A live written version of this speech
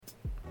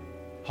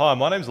Hi,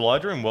 my name's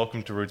Elijah and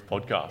welcome to Roots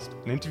Podcast,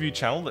 an interview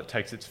channel that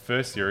takes its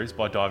first series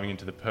by diving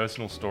into the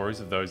personal stories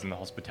of those in the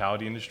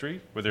hospitality industry,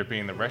 whether it be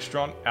in the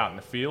restaurant, out in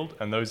the field,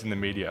 and those in the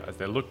media as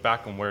they look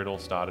back on where it all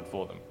started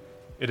for them.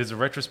 It is a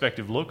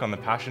retrospective look on the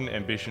passion,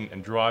 ambition,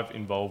 and drive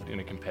involved in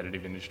a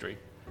competitive industry.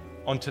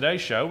 On today's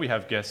show, we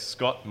have guest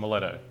Scott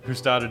Miletto, who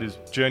started his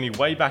journey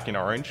way back in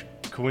Orange,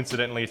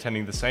 coincidentally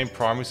attending the same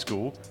primary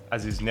school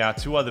as his now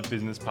two other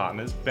business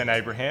partners, Ben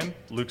Abraham,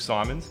 Luke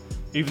Simons,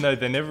 even though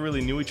they never really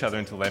knew each other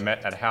until they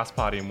met at a house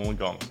party in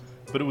Wollongong.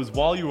 But it was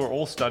while you were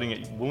all studying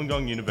at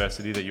Wollongong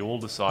University that you all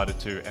decided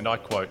to, and I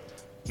quote,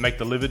 make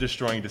the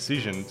liver-destroying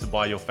decision to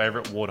buy your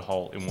favourite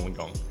waterhole in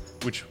Wollongong,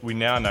 which we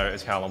now know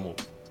as Howlin'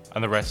 Wolf,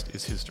 and the rest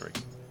is history.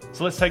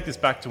 So let's take this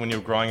back to when you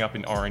were growing up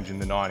in Orange in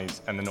the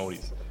 90s and the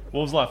noughties.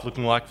 What was life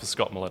looking like for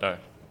Scott Miletto?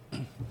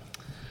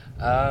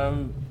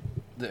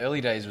 The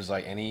early days was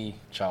like any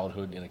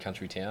childhood in a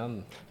country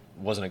town.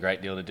 Wasn't a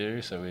great deal to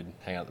do, so we'd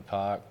hang out at the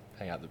park,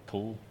 hang out at the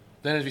pool.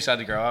 Then as we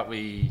started to grow up,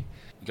 we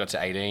got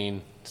to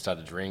 18,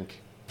 started to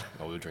drink.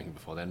 Well, we were drinking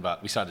before then,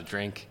 but we started to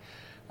drink.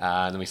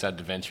 And then we started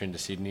to venture into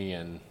Sydney,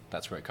 and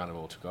that's where it kind of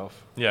all took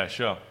off. Yeah,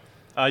 sure.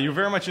 You were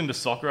very much into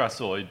soccer, I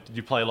saw. Did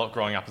you play a lot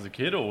growing up as a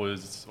kid, or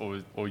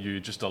were you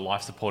just a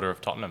life supporter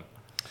of Tottenham?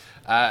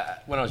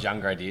 When I was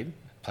younger, I did.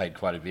 Played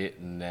quite a bit,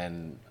 and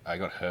then I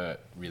got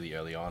hurt really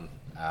early on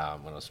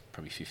when I was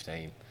probably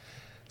 15.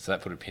 So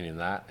that put a pin in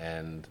that,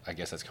 and I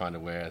guess that's kind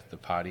of where the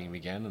partying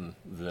began and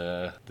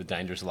the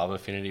dangerous love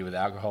affinity with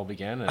alcohol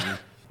began. And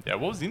Yeah,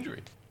 what was the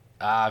injury?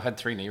 I've had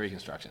 3 knee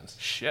reconstructions.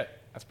 Shit,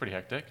 that's pretty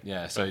hectic.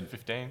 Yeah, so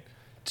 15.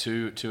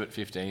 two at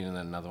 15 and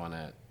then another one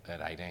at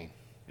 18.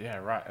 Yeah,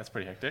 right, that's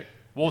pretty hectic.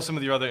 What were some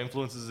of your other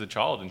influences as a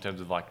child in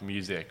terms of like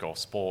music or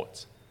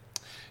sports?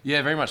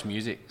 Yeah, very much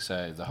music.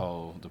 So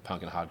the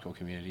punk and hardcore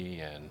community,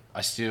 and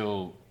I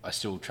still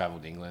travel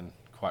to England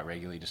quite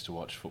regularly just to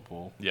watch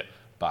football. Yeah.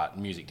 But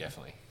music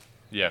definitely,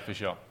 Yeah, for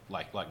sure.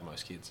 like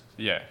most kids.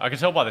 Yeah, I can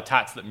tell by the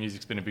tats that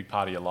music's been a big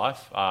part of your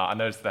life. I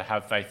noticed the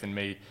Have Faith in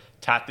Me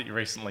tat that you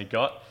recently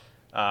got.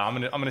 I'm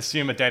gonna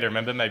assume a day to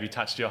remember maybe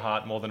touched your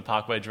heart more than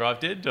Parkway Drive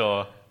did,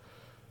 or?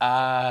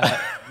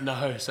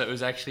 No, so it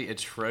was actually a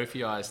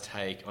trophyized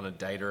take on a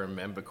Day to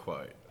Remember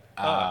quote.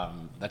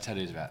 That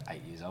tattoo's about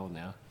 8 years old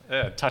now.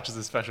 Yeah, it touches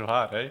a special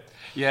heart, eh?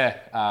 Yeah,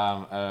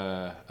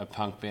 a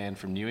punk band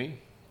from Newey,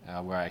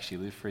 where I actually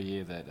lived for a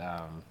year, that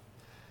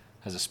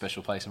has a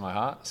special place in my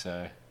heart.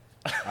 So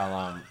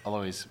I'll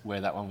always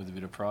wear that one with a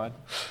bit of pride.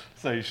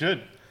 So you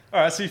should.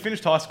 All right, so you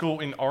finished high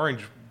school in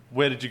Orange.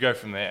 Where did you go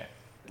from there?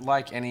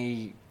 Like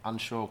any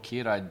unsure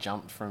kid, I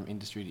jumped from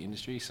industry to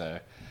industry. So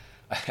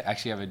I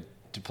actually have a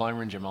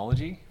diploma in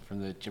gemology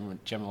from the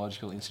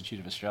Gemological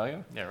Institute of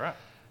Australia. Yeah,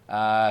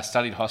 right.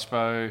 Studied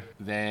hospo,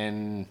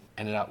 then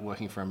ended up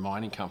working for a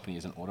mining company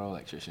as an auto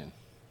electrician.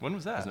 When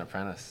was As an that?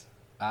 apprentice.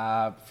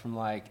 From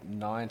like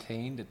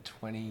 19 to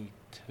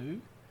 22.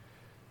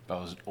 But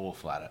I was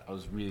awful at it. I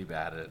was really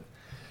bad at it.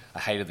 I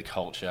hated the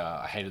culture.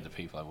 I hated the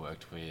people I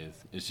worked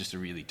with. It was just a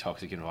really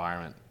toxic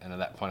environment. And at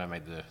that point, I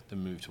made the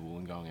move to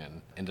Wollongong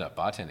and ended up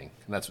bartending.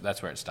 And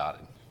that's where it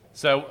started.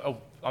 So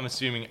I'm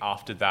assuming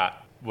after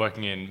that,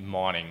 working in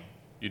mining,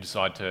 you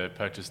decided to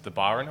purchase the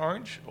bar in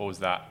Orange, or was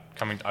that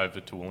coming over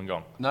to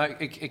Wollongong? No,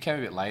 it came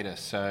a bit later.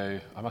 So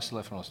I must have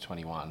left when I was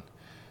 21.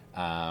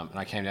 And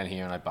I came down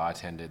here and I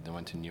bartended, then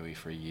went to Newey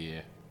for a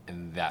year.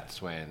 And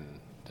that's when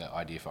the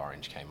idea for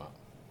Orange came up.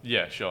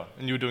 Yeah, sure.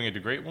 And you were doing a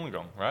degree at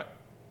Wollongong, right?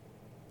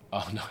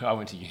 Oh, no, I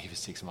went to uni for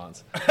 6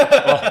 months. Well,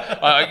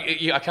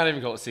 I can't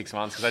even call it 6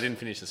 months because I didn't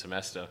finish the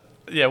semester.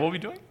 Yeah, what were you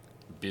doing?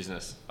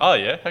 Business, Oh,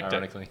 yeah, hectic.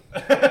 ironically.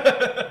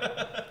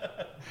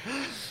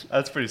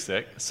 That's pretty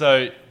sick.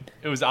 So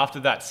it was after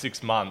that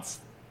 6 months,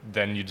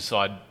 then you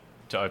decided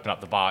to open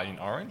up the bar in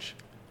Orange?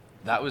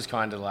 That was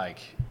kind of like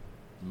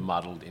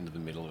muddled into the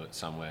middle of it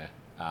somewhere.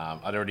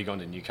 I'd already gone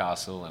to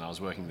Newcastle and I was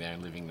working there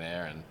and living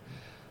there, and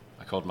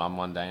I called Mum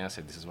one day and I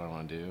said, this is what I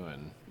want to do,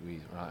 and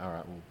we were like, all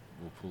right,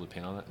 we'll pull the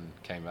pin on it, and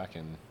came back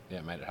and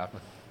yeah, made it happen.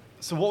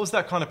 So what was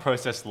that kind of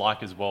process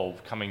like as well,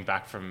 coming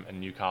back from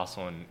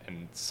Newcastle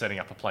and setting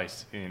up a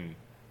place in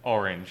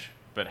Orange,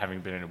 but having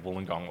been in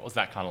Wollongong? What was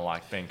that kind of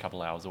like, being a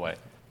couple of hours away?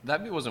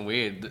 That bit wasn't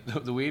weird.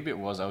 The weird bit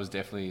was I was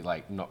definitely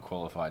like not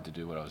qualified to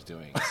do what I was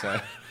doing. So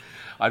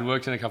I'd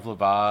worked in a couple of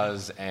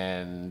bars,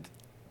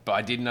 but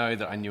I did know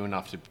that I knew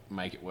enough to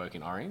make it work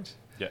in Orange.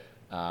 Yeah.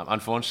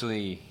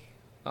 Unfortunately,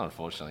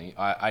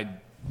 I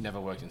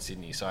never worked in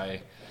Sydney, so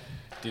I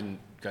didn't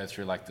go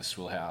through like the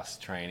Swill House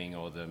training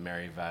or the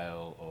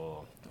Maryvale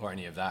or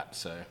any of that.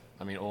 So,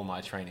 I mean, all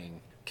my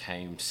training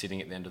came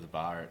sitting at the end of the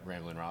bar at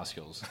Ramblin'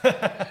 Rascals.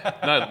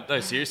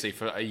 No, seriously,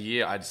 for a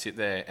year I'd sit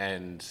there,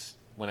 and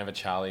whenever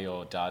Charlie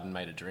or Darden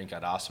made a drink,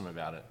 I'd ask them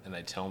about it, and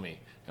they'd tell me,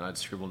 and I'd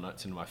scribble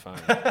notes into my phone.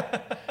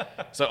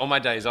 So on my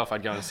days off,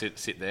 I'd go and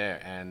sit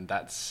there, and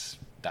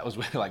that was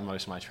where like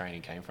most of my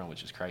training came from,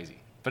 which is crazy.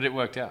 But it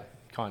worked out,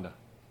 kinda.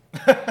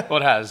 Well,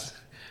 it has.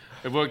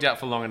 It worked out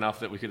for long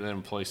enough that we could then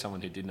employ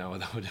someone who did know what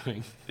they were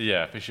doing.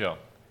 Yeah, for sure.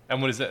 And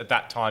what is it, at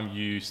that time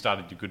you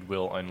started your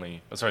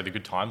the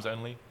Good Times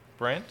only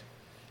brand?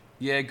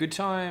 Yeah, Good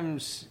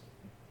Times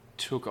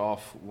took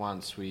off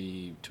once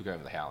we took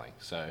over the Howling.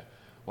 So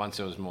once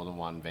there was more than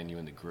one venue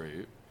in the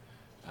group,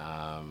 we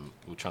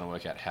were trying to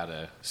work out how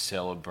to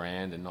sell a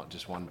brand and not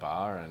just one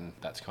bar, and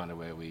that's kind of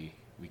where we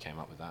came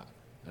up with that.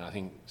 And I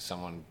think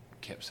someone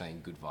kept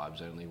saying good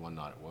vibes only one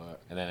night at work,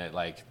 and then at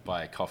like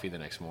by coffee the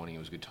next morning it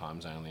was good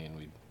times only, and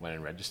we went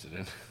and registered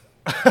it.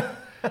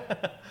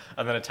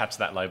 And then attach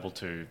that label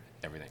to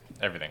Everything.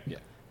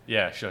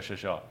 Yeah,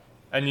 sure.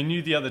 And you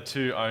knew the other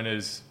two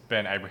owners,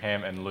 Ben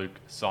Abraham and Luke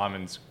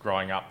Simons,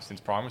 growing up since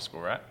primary school,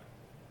 right?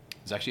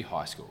 It was actually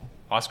high school.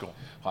 High school.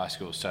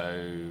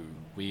 So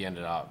we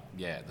ended up,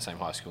 at the same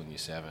high school in year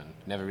 7.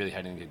 Never really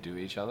had anything to do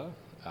with each other.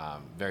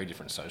 Very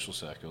different social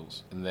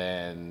circles. And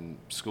then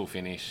school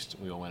finished,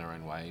 we all went our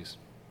own ways.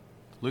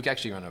 Luke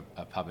actually ran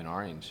a pub in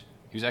Orange.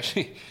 He was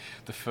actually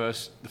the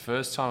first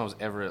time I was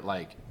ever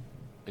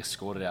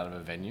escorted out of a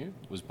venue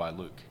was by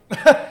Luke.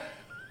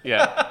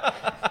 Yeah.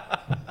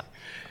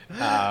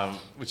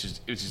 Which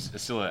is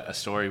still a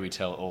story we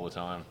tell all the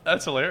time.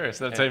 That's hilarious.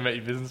 That's how you met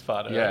your business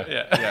partner. Yeah. Right?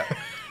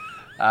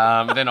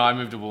 Yeah. Then I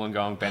moved to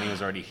Wollongong. Benny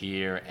was already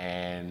here,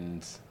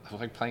 and I was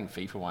like playing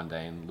FIFA one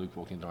day, and Luke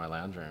walked into my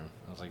lounge room.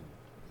 I was like,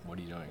 "What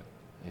are you doing?"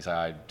 He's like,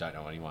 "I don't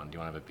know anyone. Do you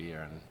want to have a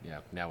beer?" And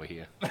now we're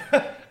here.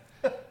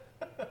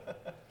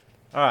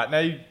 All right.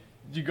 Now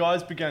you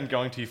guys began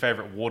going to your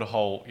favourite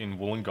waterhole in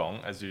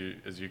Wollongong, as you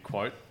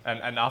quote,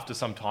 and after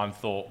some time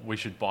thought we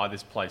should buy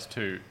this place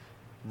too.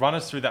 Run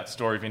us through that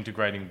story of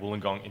integrating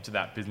Wollongong into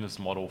that business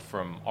model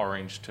from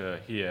Orange to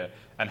here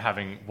and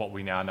having what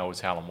we now know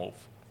as Howlin'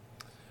 Wolf.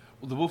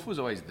 Well, the Wolf was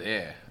always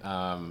there.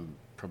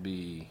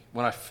 Probably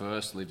when I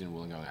first lived in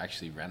Wollongong, I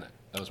actually ran it.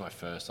 That was my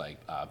first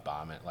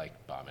bar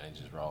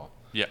manager's role.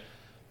 Yeah.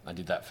 I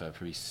did that for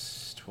probably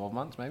 12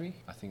 months, maybe.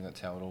 I think that's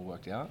how it all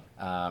worked out.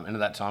 And at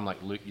that time,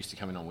 Luke used to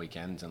come in on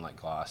weekends and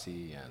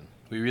Glassy, and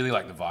we really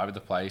liked the vibe of the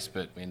place,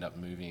 but we ended up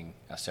moving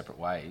our separate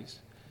ways.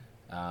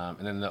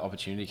 And then the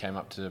opportunity came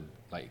up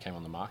came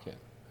on the market.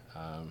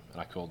 And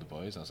I called the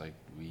boys and I was like,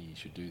 we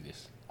should do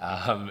this.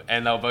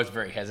 And they were both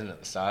very hesitant at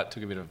the start. It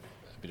took a bit of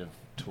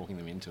talking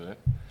them into it.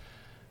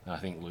 And I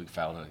think Luke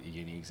failed a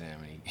uni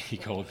exam, and he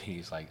called me.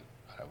 He's like,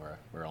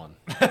 we're on.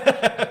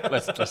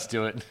 let's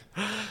do it.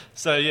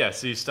 So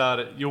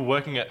you're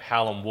working at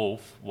Howlin'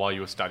 Wolf while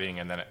you were studying,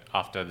 and then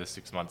after the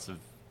 6 months of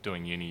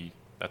doing uni,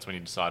 that's when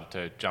you decided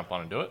to jump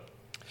on and do it?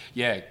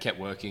 Yeah, kept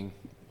working,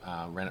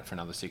 ran it for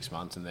another 6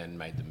 months, and then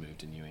made the move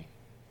to Newey.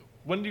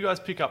 When did you guys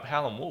pick up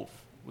Howlin' Wolf?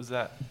 Was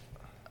that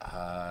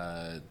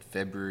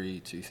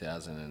February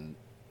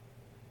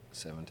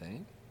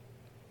 2017?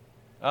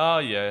 Oh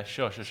yeah,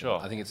 sure. I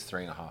think it's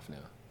 3.5 now.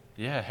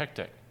 Yeah,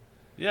 hectic.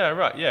 Yeah,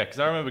 right. Yeah, because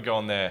I remember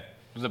going there.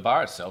 The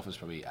bar itself was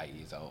probably 8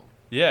 years old.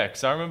 Yeah,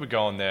 because I remember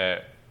going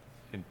there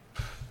in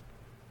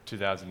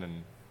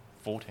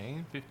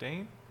 2014,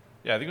 15.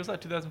 Yeah, I think it was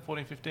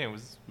 2014, 15.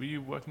 Were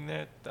you working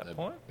there at that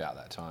point? About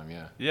that time,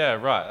 yeah. Yeah,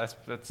 right.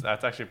 That's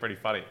actually pretty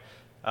funny.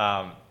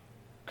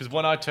 Because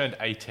when I turned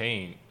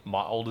 18,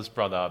 my oldest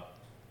brother,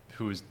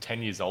 who was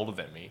 10 years older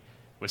than me,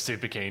 was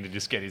super keen to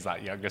just get his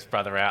youngest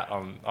brother out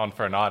on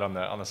for a night on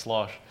the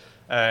slosh.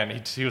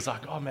 And he was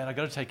like, "Oh man, I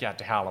got to take you out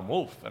to Howlin'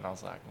 Wolf." And I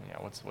was like,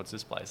 "What's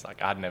this place?"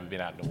 I'd never been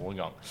out to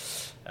Wollongong.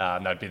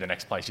 And that'd be the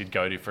next place you'd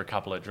go to for a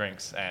couple of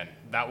drinks. And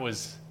that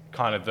was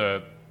kind of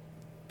the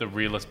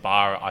realest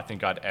bar I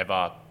think I'd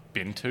ever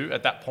been to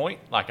at that point.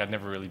 I'd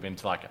never really been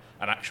to an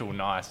actual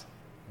nice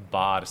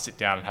bar to sit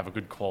down and have a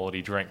good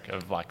quality drink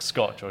of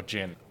scotch or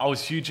gin. I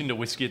was huge into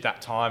whiskey at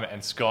that time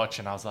and scotch,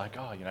 and I was like,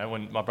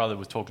 when my brother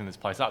was talking this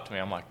place up to me,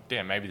 I'm like,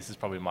 damn, maybe this is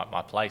probably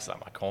my place. I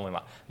call him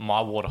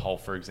my waterhole,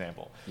 for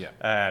example. Yeah.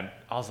 And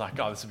I was like,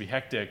 this would be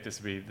hectic.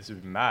 This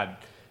would be mad.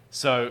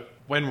 So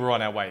when we were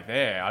on our way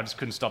there, I just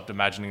couldn't stop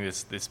imagining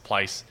this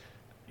place,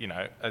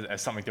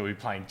 as something that we'd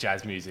be playing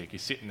jazz music. You're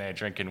sitting there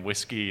drinking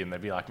whiskey, and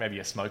there'd be maybe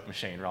a smoke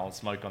machine rolling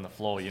smoke on the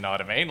floor. You know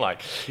what I mean?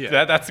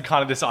 That's the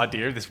kind of this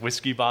idea of this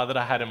whiskey bar that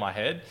I had in my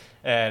head.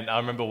 And I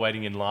remember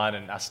waiting in line,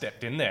 and I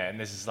stepped in there, and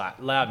this is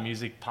loud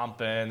music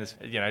pumping. This,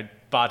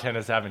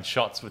 bartenders having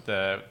shots with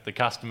the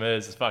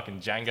customers. This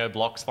fucking Django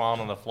blocks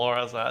falling on the floor.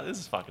 I was like, this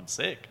is fucking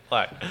sick.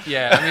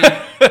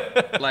 Yeah,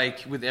 I mean,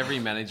 with every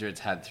manager it's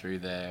had through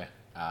there,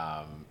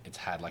 it's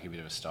had a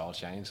bit of a style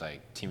change.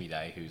 Timmy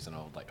Day, who's an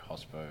old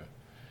hospo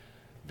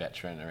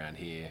veteran around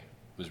here,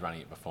 was running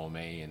it before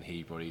me, and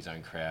he brought his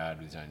own crowd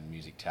with his own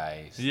music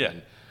taste. Yeah.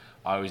 And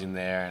I was in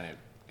there, and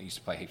I used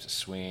to play heaps of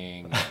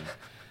swing. And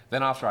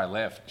then after I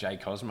left, Jay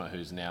Cosma,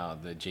 who's now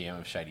the GM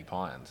of Shady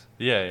Pines,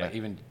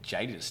 even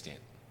Jay did a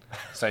stint.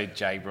 So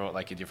Jay brought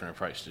a different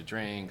approach to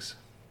drinks,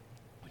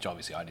 which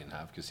obviously I didn't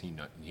have because he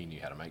knew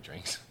how to make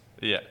drinks.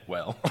 Yeah.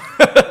 Well.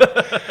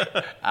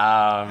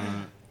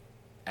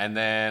 And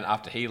then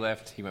after he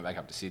left, he went back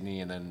up to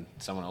Sydney, and then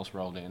someone else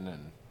rolled in,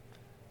 and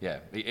yeah,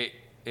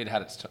 it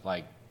had its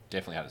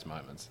definitely had its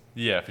moments.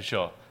 Yeah, for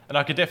sure. And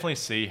I could definitely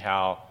see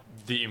how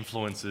the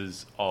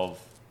influences of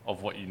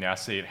what you now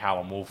see at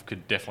Howlin' Wolf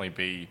could definitely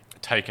be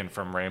taken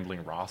from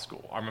Rambling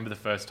Rascal. I remember the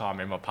first time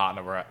me and my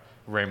partner were at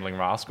Rambling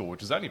Rascal,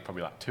 which was only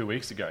probably 2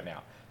 weeks ago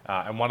now.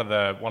 and one of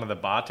the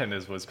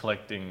bartenders was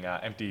collecting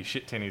empty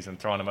shit tinnies and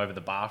throwing them over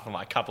the bar from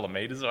like a couple of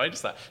meters away,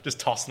 just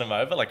tossing them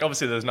over. Like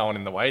obviously there's no one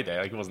in the way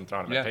there, like he wasn't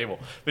throwing them at people,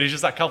 but he's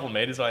just like a couple of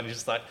meters away and he's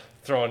just like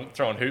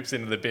throwing hoops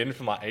into the bin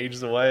from like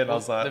ages away. And I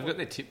was like, they've got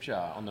their tip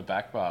jar on the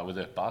back bar with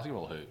a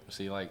basketball hoop.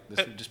 So you like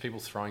there's just people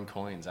throwing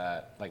coins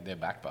at like their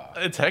back bar.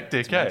 It's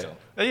hectic, eh?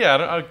 Yeah,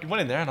 I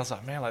went in there and I was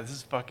like, man, like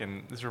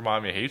this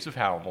reminded me heaps of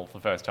Howell the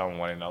first time I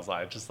went in. I was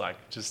like,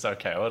 just so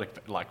chaotic,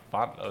 but like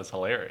fun. It was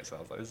hilarious. I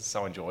was like, this is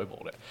so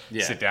enjoyable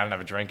to sit down and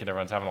have a drink and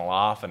everyone's having a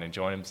laugh and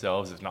enjoying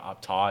themselves. It's not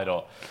uptight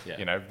or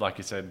you know, like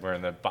you said,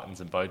 wearing the buttons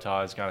and bow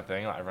ties kind of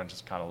thing. Like everyone's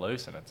just kind of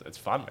loose and it's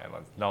fun, man.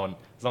 Like no one,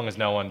 as long as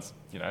no one's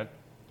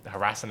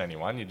harassing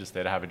anyone, you're just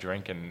there to have a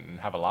drink and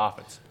have a laugh.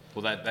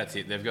 That's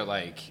it. They've got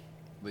like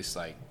this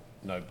like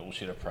no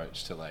bullshit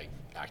approach to like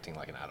acting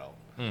like an adult.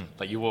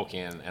 Like you walk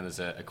in and there's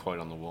a quote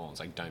on the wall. And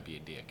it's like, "Don't be a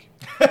dick."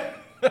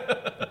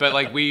 But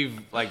like we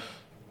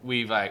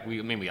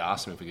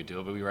asked them if we could do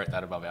it, but we wrote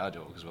that above our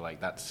door because we're like,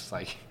 that's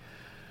like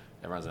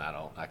everyone's an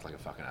adult. Act like a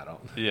fucking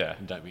adult. Yeah.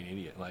 And don't be an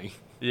idiot. Like.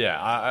 Yeah,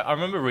 I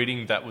remember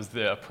reading that was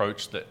the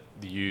approach that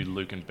you,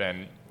 Luke, and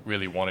Ben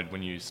really wanted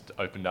when you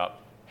opened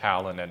up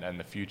Howland and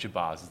the future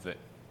bars, is that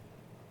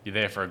you're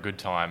there for a good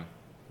time,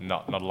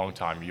 not a long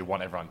time. You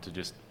want everyone to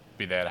just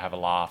be there to have a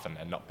laugh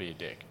and not be a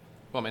dick.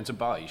 Well, I mean, it's a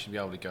bar. You should be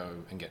able to go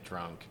and get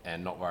drunk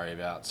and not worry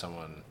about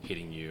someone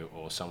hitting you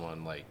or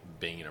someone like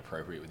being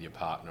inappropriate with your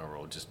partner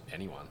or just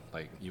anyone.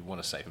 Like you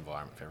want a safe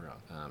environment for everyone,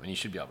 and you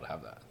should be able to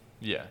have that.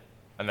 Yeah,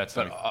 and that's.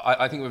 But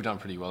I think we've done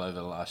pretty well over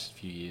the last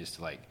few years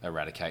to like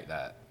eradicate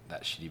that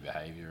shitty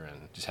behaviour,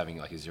 and just having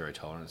like a zero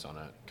tolerance on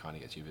it kind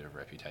of gets you a bit of a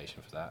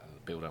reputation for that.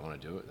 And people don't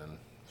want to do it, then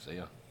see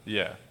ya.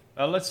 Yeah.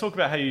 Let's talk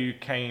about how you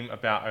came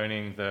about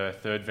owning the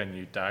third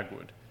venue,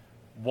 Dagwood.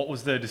 What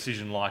was the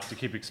decision like to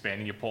keep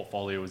expanding your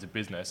portfolio as a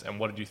business, and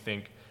what did you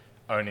think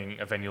owning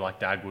a venue like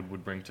Dagwood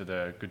would bring to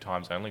the Good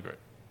Times Only group?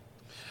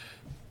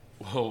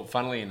 Well,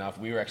 funnily enough,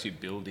 we were actually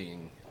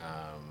building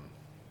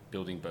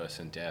Births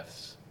and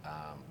Deaths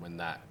when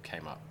that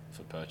came up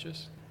for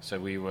purchase. So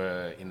we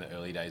were in the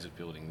early days of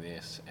building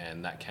this,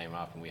 and that came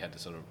up, and we had to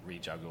sort of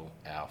rejuggle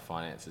our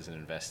finances and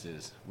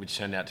investors, which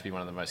turned out to be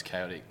one of the most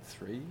chaotic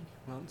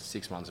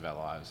 6 months of our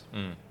lives.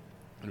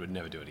 And we'd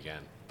never do it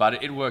again.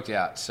 But it worked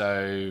out.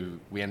 So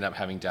we ended up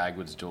having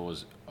Dagwood's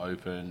doors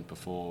open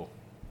before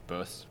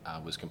Births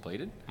was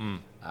completed.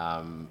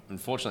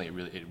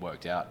 Unfortunately, it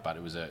worked out, but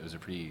it was a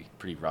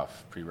pretty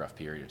rough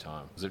period of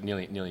time. It was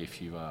nearly a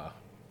few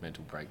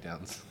mental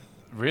breakdowns.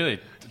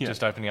 Really? Yeah.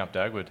 Just opening up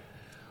Dagwood?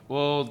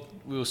 Well,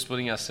 we were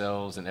splitting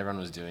ourselves, and everyone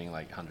was doing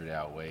like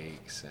 100-hour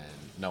weeks, and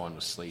no one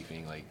was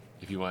sleeping. Like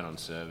if you weren't on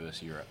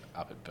service, you were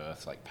up at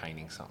Births, like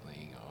painting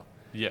something.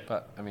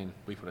 But I mean,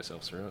 we put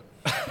ourselves through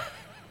it.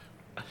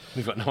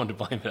 We've got no one to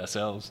blame but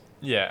ourselves.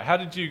 Yeah. How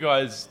did you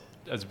guys,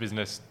 as a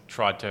business,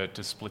 try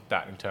to split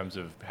that in terms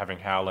of having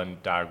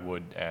Howland,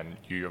 Dagwood, and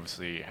you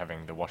obviously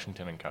having the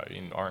Washington and Co.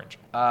 in Orange?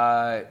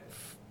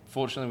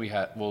 Fortunately,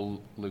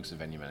 Luke's the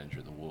venue manager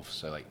at the Wolf,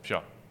 so like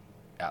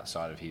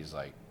outside of his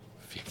like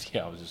 50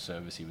 hours of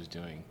service he was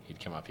doing, he'd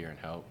come up here and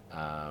help.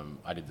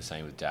 I did the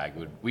same with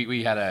Dagwood.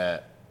 We had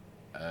a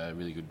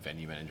really good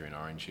venue manager in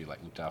Orange who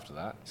like looked after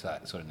that, so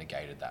that sort of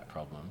negated that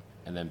problem.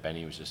 And then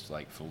Benny was just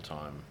like full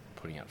time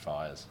putting out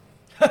fires,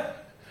 and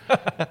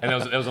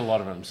there was a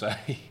lot of them, so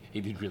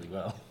he did really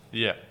well.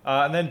 Yeah,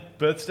 and then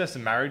Births, Deaths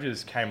and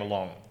Marriages came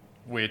along,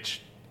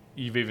 which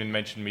you've even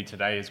mentioned to me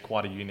today is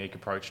quite a unique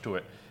approach to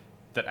it,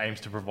 that aims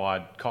to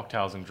provide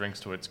cocktails and drinks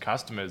to its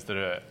customers that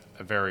are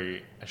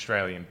very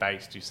Australian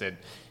based. You said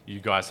you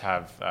guys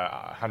have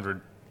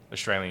 100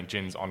 Australian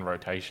gins on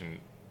rotation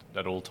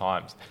at all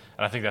times,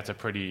 and I think that's a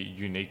pretty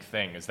unique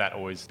thing. Has that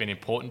always been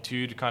important to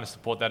you to kind of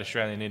support that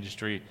Australian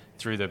industry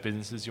through the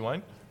businesses you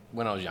own?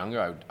 When I was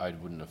younger, I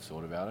wouldn't have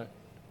thought about it,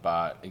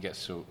 but it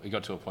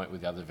got to a point with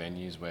the other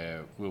venues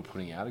where we were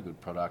putting out a good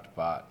product,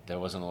 but there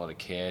wasn't a lot of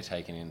care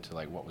taken into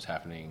like what was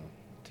happening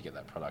to get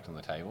that product on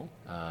the table.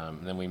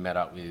 And then we met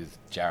up with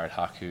Jared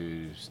Huck,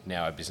 who's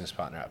now a business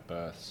partner at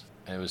Births,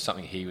 and it was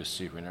something he was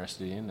super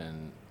interested in,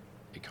 and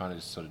it kind of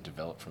just sort of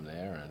developed from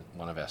there. And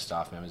one of our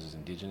staff members is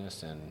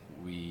Indigenous, and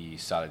we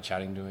started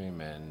chatting to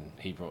him, and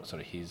he brought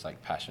sort of his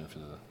like passion for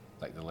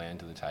the land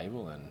to the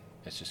table, and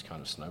it's just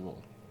kind of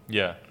snowballed.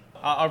 Yeah.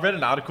 I read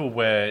an article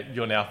where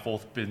your now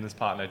fourth business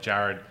partner,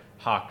 Jared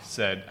Huck,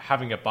 said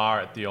having a bar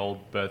at the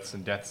old Births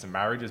and Deaths and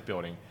Marriages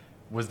building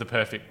was the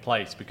perfect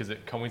place because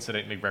it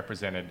coincidentally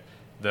represented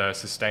the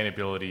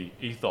sustainability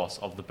ethos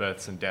of the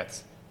births and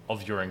deaths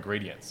of your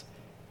ingredients,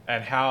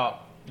 and how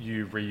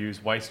you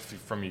reuse waste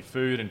from your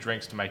food and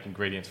drinks to make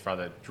ingredients for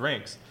other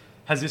drinks.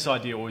 Has this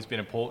idea always been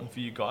important for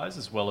you guys,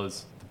 as well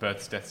as the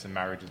Births, Deaths and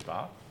Marriages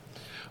bar?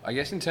 I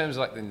guess in terms of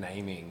like the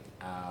naming,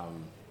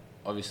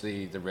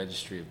 obviously the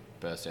registry of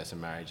Births, Deaths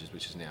and Marriages,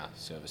 which is now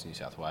Service New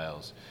South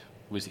Wales,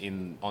 was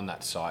on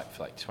that site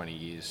for like 20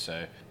 years.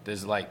 So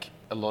there's like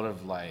a lot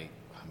of like,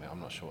 I mean, I'm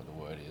not sure what the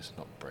word is,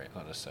 not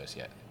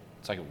associate.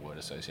 It's like a word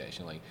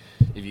association. Like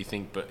if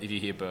you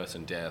hear Births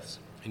and Deaths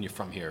and you're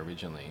from here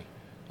originally,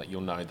 like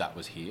you'll know that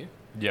was here.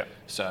 Yeah.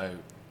 So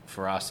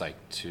for us, like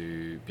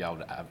to be able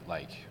to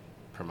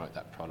promote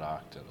that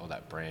product or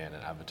that brand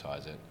and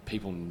advertise it,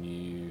 people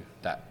knew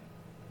that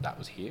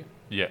was here.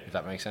 Yeah. If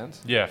that makes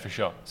sense. Yeah, for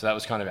sure. So that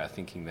was kind of our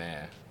thinking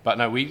there. But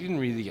no, we didn't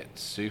really get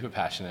super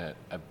passionate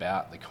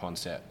about the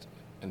concept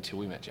until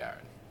we met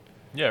Jared.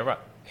 Yeah, right.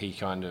 He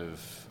kind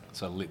of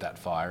sort of lit that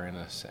fire in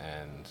us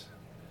and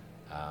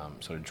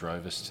sort of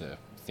drove us to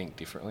think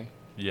differently.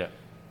 Yeah.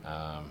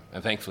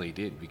 And thankfully he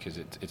did, because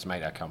it's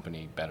made our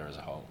company better as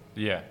a whole.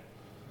 Yeah.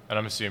 And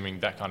I'm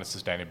assuming that kind of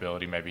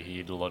sustainability, maybe he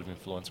had a lot of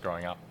influence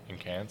growing up in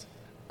Cairns.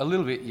 A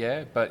little bit,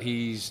 yeah, but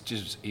he's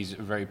a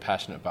very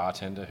passionate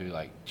bartender who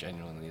like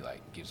genuinely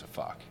like gives a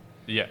fuck.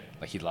 Yeah.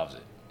 Like he loves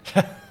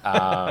it.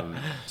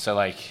 So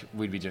like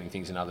we'd be doing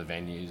things in other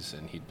venues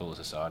and he'd pull us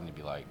aside and he'd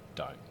be like,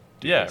 don't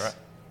do this. Right.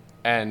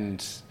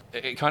 And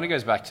it kind of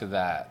goes back to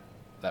that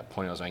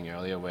point I was making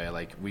earlier, where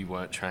like we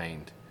weren't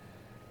trained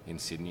in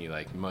Sydney.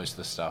 Like most of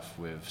the stuff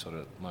we've sort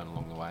of learned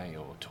along the way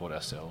or taught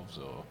ourselves,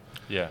 or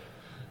Yeah.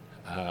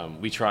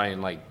 We try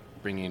and like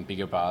bring in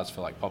bigger bars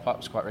for like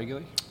pop-ups quite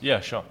regularly. Yeah,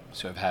 sure.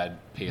 So I've had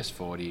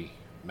PS40,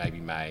 maybe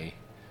May,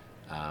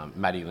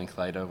 Matty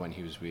Linklater when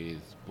he was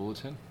with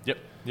Bulletin. Yep.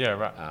 Yeah,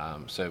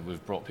 right. So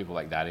we've brought people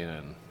like that in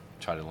and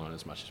tried to learn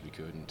as much as we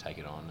could and take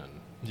it on. And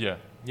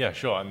Yeah,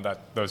 sure. And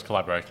those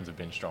collaborations have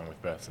been strong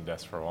with Births and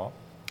Deaths for a while.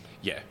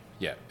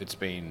 yeah, it's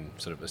been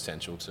sort of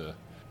essential to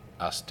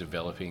us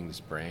developing this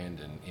brand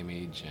and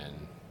image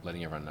and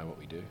letting everyone know what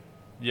we do.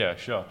 Yeah,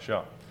 sure.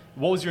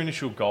 What was your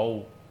initial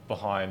goal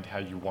behind how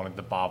you wanted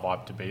the bar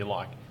vibe to be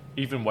like,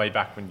 even way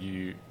back when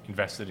you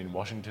invested in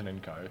Washington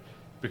 & Co?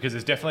 Because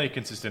there's definitely a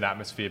consistent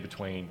atmosphere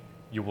between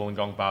your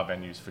Wollongong bar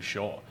venues for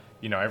sure.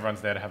 You know,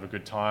 everyone's there to have a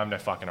good time, they're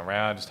fucking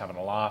around, just having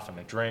a laugh and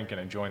a drink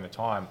and enjoying the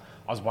time.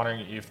 I was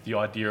wondering if the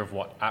idea of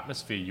what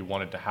atmosphere you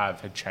wanted to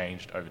have had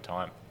changed over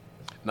time.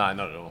 No,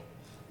 not at all.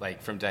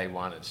 Like from day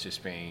one, it's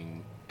just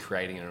been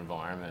creating an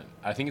environment.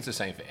 I think it's the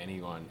same for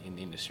anyone in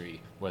the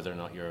industry, whether or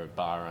not you're a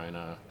bar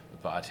owner, a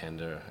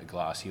bartender, a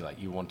glassy. Like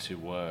you want to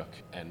work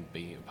and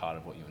be a part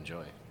of what you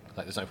enjoy.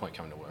 Like there's no point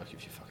coming to work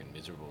if you're fucking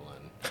miserable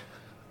and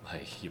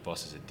like your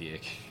boss is a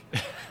dick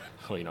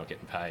or you're not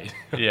getting paid.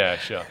 Yeah,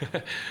 sure.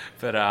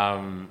 But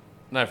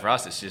no, for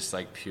us it's just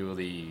like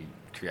purely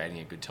creating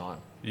a good time.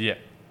 Yeah.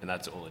 And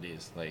that's all it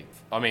is. Like,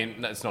 I mean,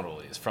 that's not all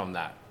it is. From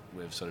that,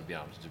 we've sort of been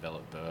able to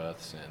develop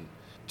Births and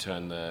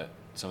turn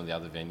some of the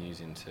other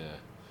venues into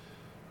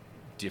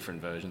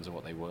different versions of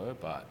what they were,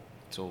 but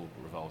it's all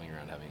revolving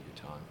around having a good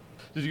time.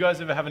 Did you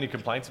guys ever have any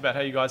complaints about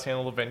how you guys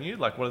handle the venue?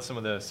 Like, what are some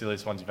of the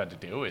silliest ones you've had to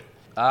deal with?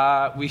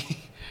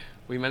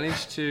 We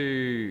managed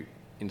to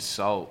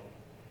insult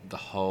the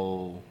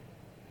whole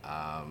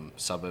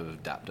suburb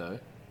of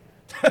Dapto.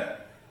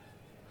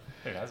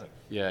 Who hasn't?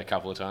 Yeah, a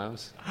couple of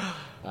times.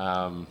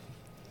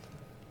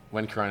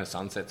 When Corona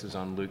Sunsets was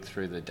on, Luke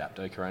threw the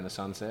Dapto Corona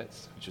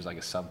Sunsets, which was like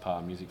a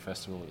subpar music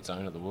festival of its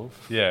own at the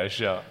Wolf. Yeah,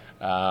 sure.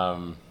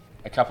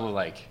 A couple of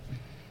like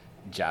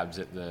jabs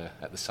at the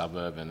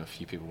suburb, and a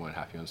few people weren't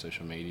happy on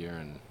social media,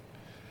 and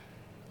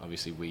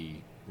obviously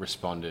we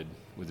responded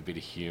with a bit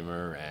of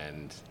humour,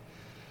 and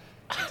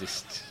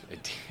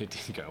it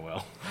didn't go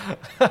well.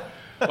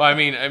 Well, I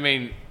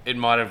mean, it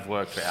might have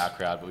worked for our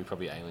crowd, but we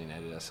probably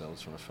alienated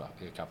ourselves from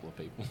a couple of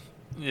people.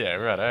 Yeah,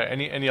 right.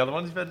 Any other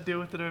ones you've had to deal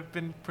with that have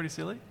been pretty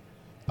silly?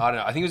 I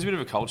don't know. I think it was a bit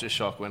of a culture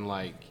shock when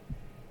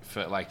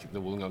for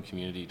the Wollongong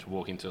community to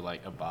walk into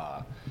like a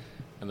bar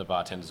and the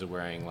bartenders are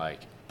wearing like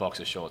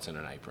boxer shorts and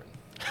an apron.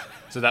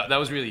 So that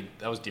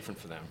was different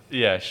for them.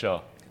 Yeah,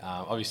 sure.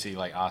 Obviously,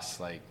 like us,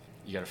 like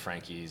you go to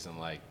Frankie's and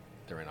like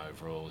they're in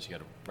overalls. You go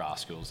to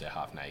Rascals, they're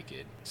half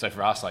naked. So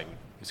for us, like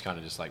it's kind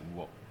of just like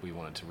what we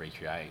wanted to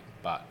recreate.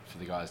 But for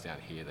the guys down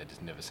here, they've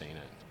just never seen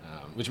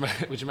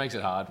it, which makes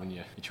it hard when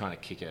you're trying to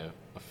kick a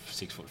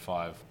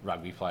 6'5"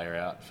 rugby player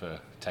out for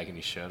taking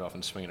his shirt off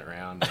and swinging it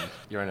around. And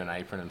you're in an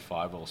apron and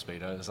fireball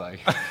speedos.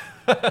 Like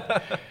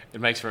it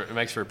makes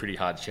for a pretty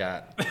hard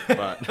chat,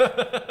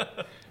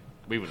 but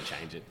we wouldn't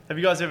change it. Have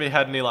you guys ever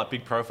had any like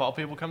big profile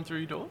people come through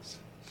your doors?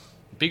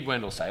 Big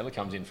Wendell Saylor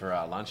comes in for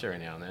lunch every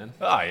now and then.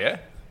 Oh yeah.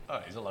 Oh,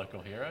 he's a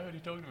local hero. What are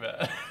you talking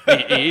about?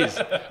 He is.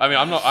 I mean,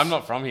 I'm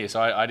not from here, so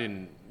I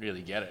didn't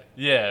really get it.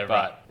 Yeah,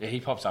 but he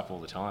pops up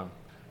all the time.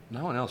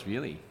 No one else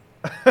really.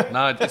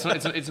 No,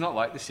 it's not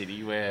like the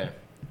city where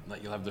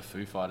like you'll have the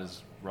Foo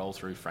Fighters roll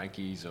through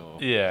Frankie's or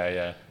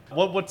Yeah.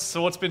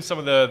 What's been some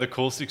of the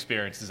coolest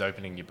experiences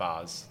opening your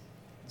bars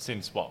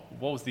since what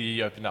was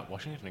the opened up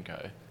Washington &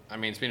 Co? I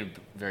mean, it's been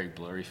a very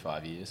blurry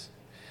 5 years.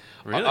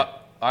 Really?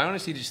 I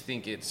honestly just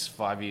think it's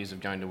 5 years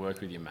of going to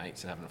work with your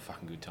mates and having a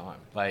fucking good time.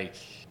 Like,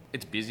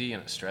 it's busy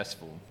and it's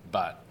stressful,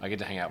 but I get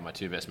to hang out with my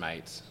two best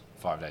mates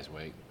 5 days a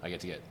week. I get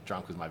to get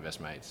drunk with my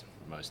best mates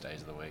most days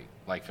of the week.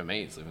 Like, for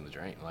me, it's living the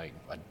dream. Like,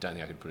 I don't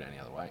think I could put it any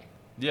other way.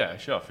 Yeah,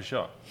 sure, for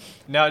sure.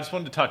 Now, I just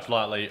wanted to touch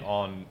lightly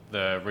on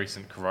the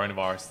recent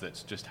coronavirus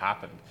that's just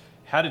happened.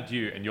 How did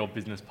you and your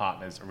business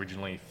partners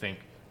originally think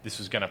this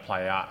was going to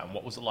play out, and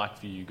what was it like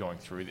for you going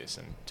through this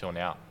until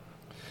now?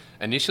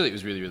 Initially, it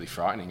was really, really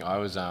frightening. I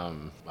was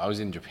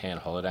in Japan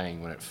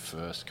holidaying when it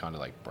first kind of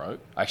like broke.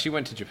 I actually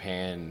went to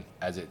Japan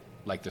as it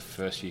like the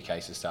first few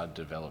cases started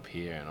to develop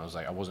here, and I was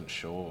like, I wasn't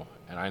sure,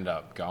 and I ended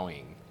up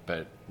going.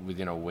 But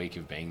within a week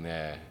of being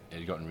there, it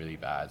had gotten really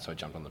bad, so I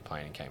jumped on the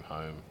plane and came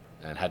home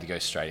and had to go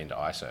straight into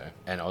ISO.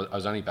 And I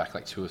was only back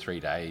like 2 or 3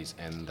 days,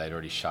 and they'd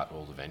already shut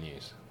all the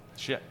venues.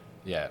 Shit.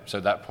 Yeah, so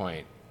at that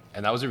point,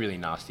 and that was a really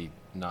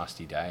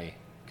nasty day,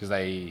 because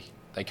they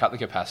cut the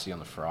capacity on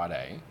the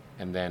Friday,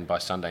 and then by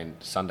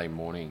Sunday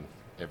morning,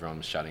 everyone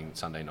was shutting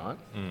Sunday night.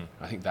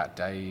 I think that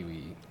day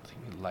we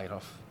laid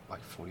off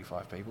like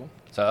 45 people.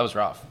 So that was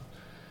rough.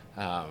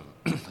 I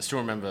still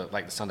remember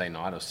like the Sunday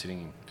night I was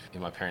sitting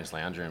in my parents'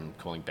 lounge room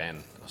calling Ben.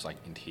 I was like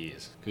in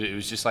tears. It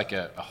was just like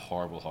a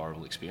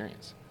horrible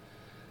experience.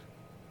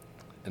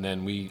 And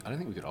then I don't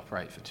think we could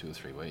operate for 2 or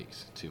 3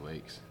 weeks, 2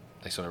 weeks.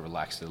 They sort of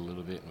relaxed it a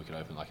little bit, and we could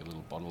open like a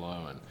little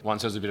bottle-o. And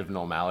once there was a bit of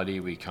normality,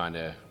 we kind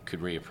of could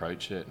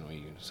reapproach it, and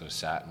we sort of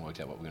sat and worked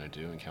out what we were going to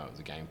do and came up with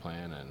a game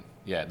plan. And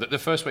yeah, the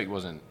first week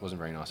wasn't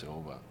very nice at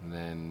all. But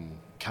then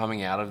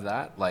coming out of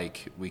that,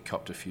 like we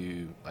copped a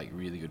few like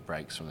really good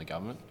breaks from the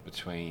government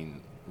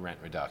between rent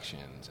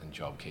reductions and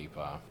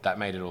JobKeeper. That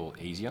made it all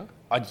easier.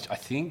 I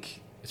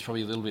think it's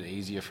probably a little bit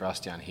easier for us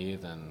down here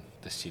than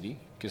the city,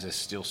 because there's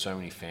still so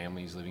many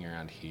families living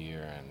around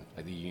here, and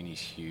like the uni's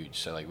huge,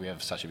 so like we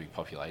have such a big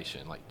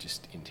population like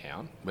just in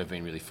town. We've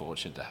been really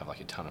fortunate to have like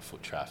a ton of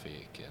foot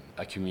traffic and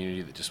a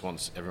community that just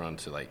wants everyone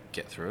to like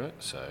get through it.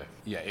 So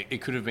yeah,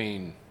 it could have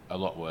been a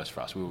lot worse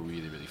for us. We were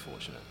really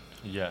fortunate.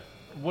 Yeah.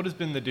 What has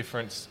been the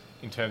difference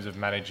in terms of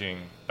managing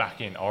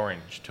back in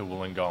Orange to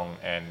Wollongong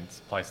and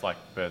a place like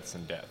births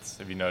and deaths?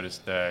 Have you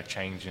noticed the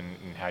change in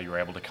how you were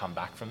able to come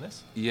back from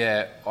this?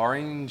 Yeah,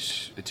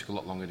 Orange, it took a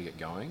lot longer to get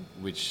going,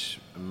 which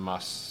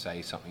must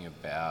say something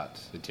about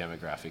the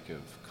demographic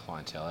of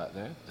clientele out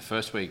there. The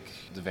first week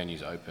the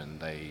venues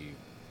opened, it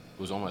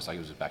was almost like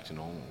it was back to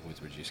normal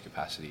with reduced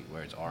capacity,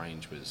 whereas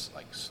Orange was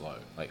like slow.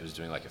 Like it was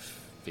doing like a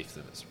fifth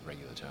of its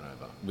regular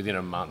turnover. Within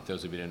a month there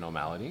was a bit of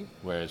normality,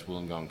 whereas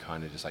Wollongong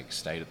kind of just like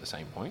stayed at the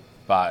same point.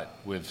 But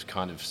we've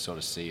kind of sort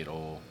of see it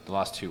all. The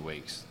last 2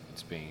 weeks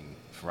it's been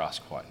for us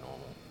quite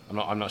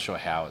normal. I'm not sure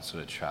how it's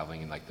sort of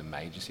travelling in like the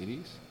major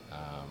cities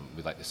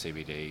with like the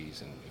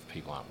CBDs, and if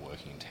people aren't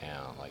working in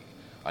town, like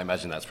I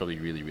imagine that's probably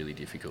really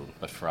difficult.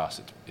 But for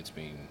us it's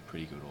been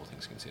pretty good, all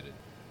things considered.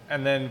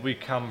 And then we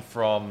come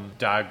from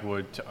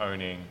Dagwood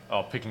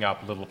to picking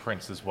up Little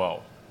Prince as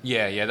well.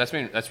 Yeah,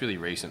 that's really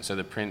recent. So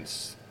the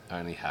Prince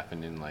only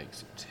happened in like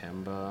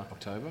September,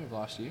 October of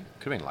last year.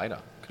 Could have been later.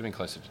 Could have been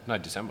closer to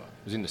December.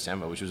 It was in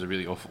December, which was a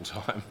really awful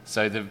time.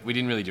 So we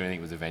didn't really do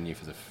anything with the venue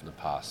for the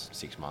past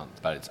 6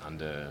 months, but it's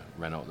under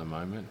reno at the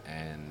moment,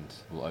 and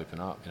we'll open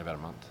up in about a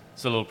month.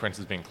 So Little Prince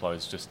has been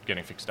closed, just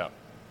getting fixed up.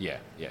 Yeah,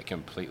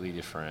 completely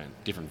different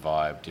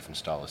vibe, different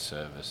style of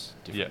service,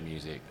 different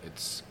music.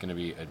 It's going to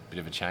be a bit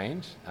of a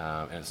change,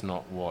 and it's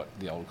not what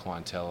the old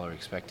clientele are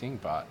expecting,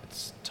 but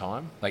it's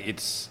time. Like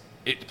it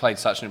played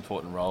such an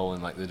important role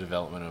in like the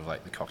development of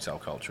like the cocktail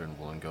culture in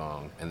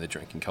Wollongong and the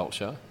drinking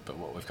culture. But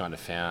what we've kind of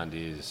found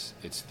is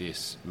it's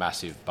this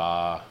massive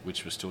bar,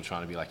 which was still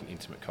trying to be like an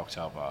intimate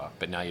cocktail bar,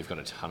 but now you've got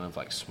a ton of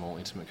like small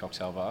intimate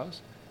cocktail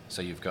bars.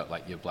 So you've got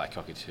like your Black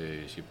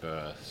Cockatoos, your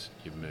Births,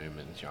 your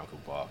Moomins, your Uncle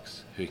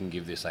Box, who can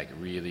give this like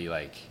really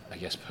like, I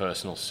guess,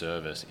 personal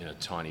service in a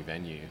tiny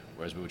venue.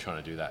 Whereas we were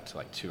trying to do that to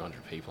like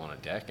 200 people on a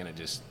deck, and it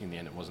just, in the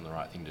end, it wasn't the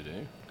right thing to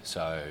do.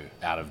 So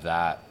out of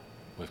that,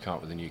 we've come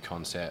up with a new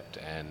concept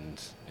and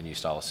a new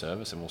style of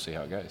service, and we'll see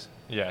how it goes.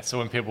 Yeah, so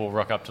when people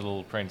rock up to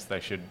Little Prince,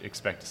 they should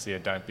expect to see a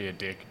 "Don't Be a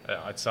Dick"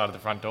 outside of the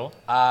front door?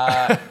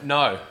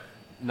 No,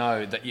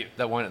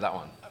 that won't at that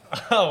one.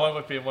 Oh, it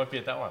won't be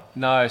at that one.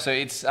 No, so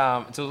it's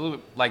a little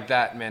bit like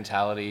that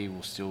mentality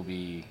will still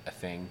be a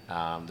thing.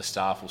 The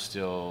staff will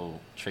still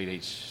treat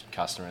each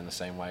customer in the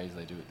same way as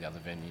they do at the other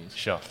venues.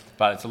 Sure.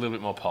 But it's a little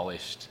bit more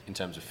polished in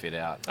terms of fit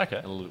out. Okay.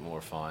 And a little bit more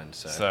refined.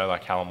 So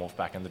like Hallam Wharf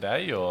back in the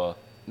day, or?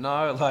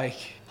 No, like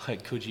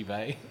Coogee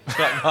Bay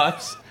type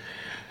vibes.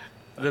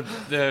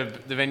 The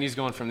venue's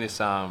gone from this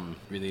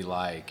really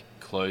like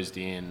closed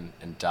in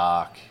and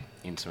dark,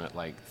 intimate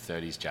like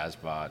 30s jazz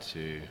bar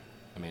to,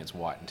 I mean, it's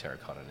white and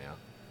terracotta now.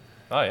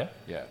 Oh yeah?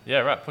 Yeah. Yeah,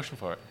 right, pushing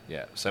for it.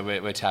 Yeah, so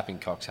we're tapping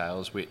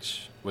cocktails,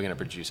 which we're going to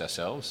produce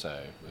ourselves. So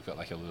we've got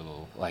like a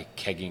little like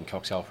kegging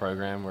cocktail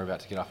program we're about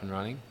to get up and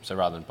running. So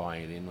rather than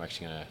buying it in, we're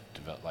actually going to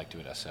do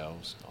it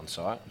ourselves on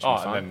site.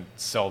 And then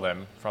sell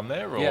them from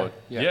there? Or?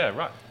 Yeah,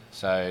 right.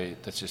 So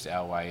that's just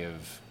our way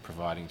of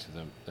providing to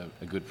them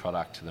a good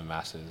product to the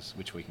masses,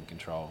 which we can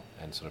control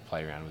and sort of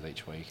play around with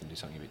each week and do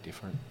something a bit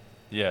different.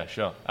 Yeah,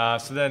 sure.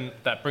 So then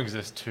that brings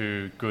us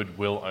to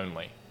Goodwill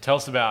Only. Tell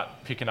us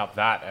about picking up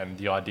that and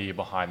the idea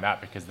behind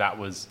that, because that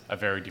was a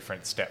very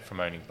different step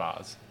from owning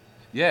bars.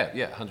 Yeah,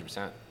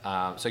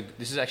 100%. So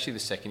this is actually the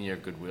second year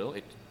of Goodwill.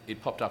 It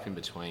popped up in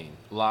between.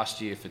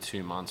 Last year for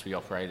 2 months we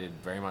operated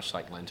very much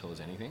like Lentil Is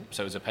Anything.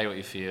 So it was a pay what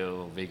you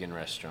feel vegan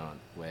restaurant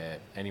where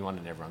anyone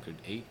and everyone could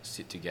eat,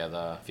 sit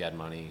together. If you had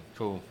money,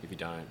 cool. If you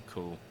don't,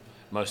 cool.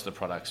 Most of the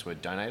products were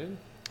donated.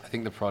 I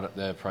think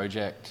the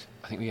project,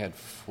 I think we had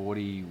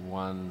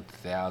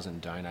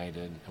 41,000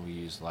 donated, and we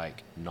used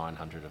like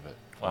 900 of it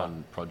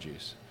on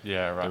produce.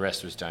 Yeah, right. The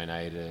rest was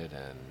donated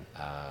and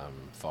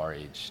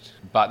foraged.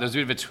 But there was a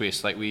bit of a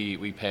twist. Like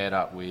we paired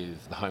up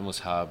with the Homeless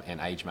Hub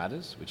and Age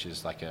Matters, which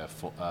is like a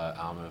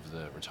arm of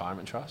the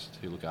Retirement Trust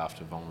who look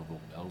after vulnerable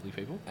elderly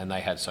people. And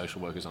they had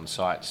social workers on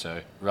site.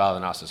 So rather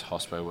than us as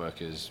hospo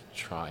workers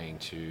trying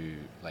to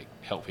like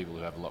help people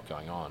who have a lot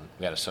going on,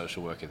 we had a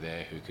social worker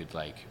there who could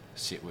like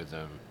sit with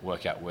them,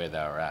 work out where they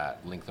were at,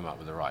 link them up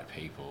with the right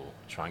people,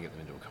 try and get them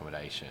into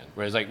accommodation.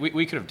 Whereas like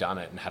we could have done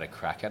it and had a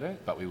crack at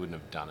it, but we wouldn't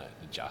have done it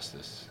the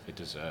justice it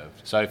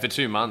deserved. So for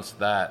 2 months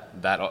that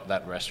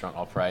restaurant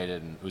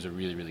operated, and it was a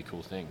really, really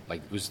cool thing.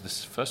 Like it was the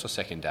first or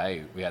second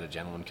day we had a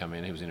gentleman come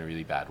in who was in a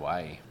really bad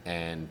way,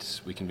 and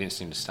we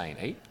convinced him to stay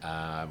and eat.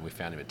 We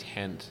found him a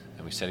tent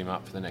and we set him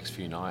up for the next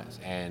few nights,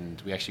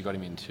 and we actually got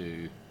him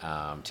into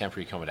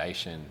temporary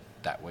accommodation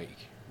that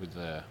week with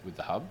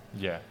the hub.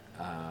 Yeah.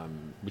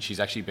 Which he's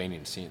actually been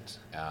in since,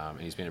 and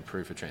he's been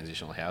approved for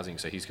transitional housing,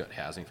 so he's got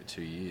housing for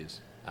 2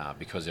 years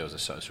because there was a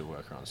social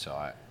worker on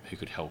site who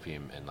could help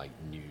him and like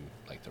knew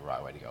like the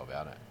right way to go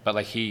about it. But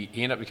like he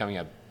ended up becoming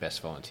our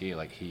best volunteer.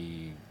 Like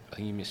I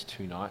think he missed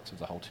 2 nights of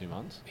the whole 2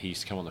 months. He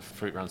used to come on the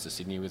fruit runs to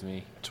Sydney with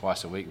me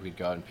twice a week. We'd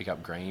go out and pick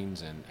up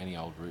greens and any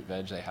old root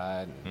veg they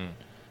had, and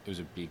it was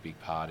a big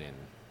part in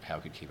how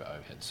we could keep our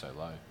overhead so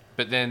low.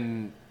 But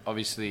then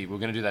obviously we're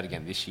going to do that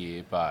again this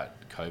year, but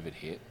COVID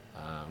hit.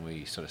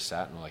 We sort of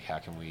sat and were like, how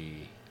can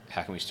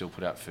we still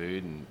put out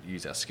food and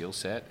use our skill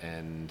set?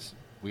 And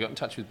we got in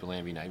touch with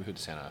Belambie Neighbourhood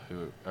Centre,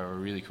 who are a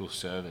really cool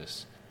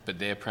service, but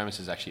their premise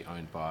is actually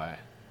owned by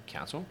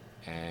council,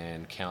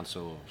 and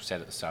council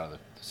said at the start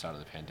of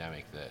the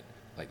pandemic that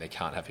like they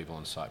can't have people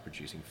on site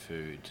producing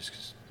food just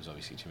because there's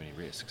obviously too many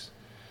risks.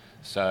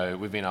 So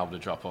we've been able to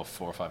drop off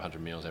 400 or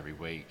 500 meals every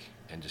week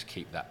and just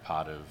keep that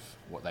part of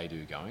what they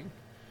do going.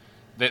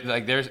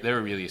 They're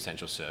a really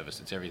essential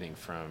service. It's everything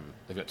from,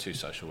 they've got 2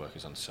 social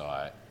workers on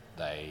site,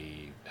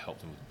 they help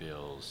them with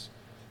bills,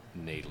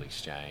 needle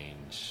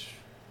exchange,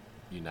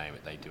 you name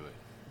it, they do it.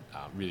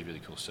 Really, really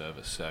cool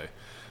service. So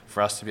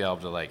for us to be able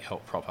to like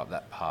help prop up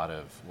that part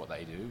of what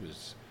they do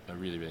was a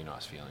really, really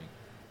nice feeling.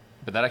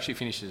 But that actually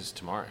finishes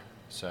tomorrow.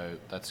 So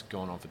that's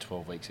gone on for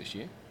 12 weeks this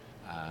year.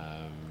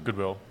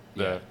 Goodwill.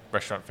 The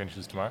restaurant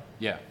finishes tomorrow.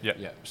 Yeah.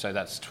 So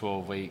that's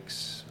 12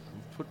 weeks.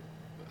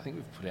 I think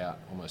we've put out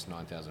almost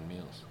 9,000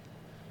 meals.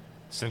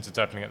 Since its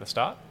opening at the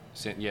start?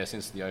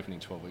 Since the opening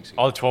 12 weeks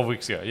ago. Oh, 12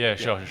 weeks ago. Yeah,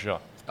 sure.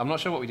 I'm not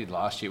sure what we did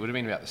last year. It would have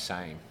been about the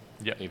same,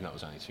 Yep. even though it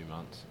was only 2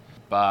 months.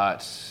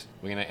 But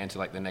we're going to enter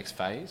like the next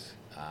phase,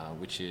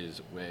 which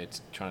is we're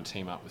trying to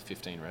team up with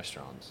 15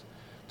 restaurants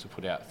to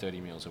put out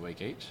 30 meals a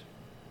week each.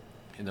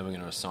 And then we're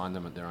going to assign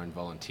them their own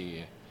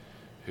volunteer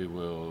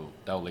they'll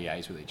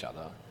liaise with each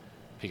other,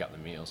 pick up the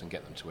meals and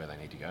get them to where they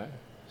need to go.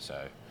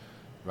 So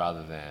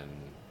rather than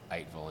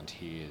 8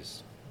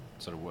 volunteers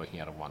sort of working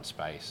out of one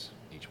space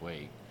each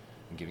week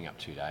and giving up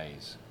 2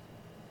 days,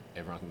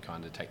 everyone can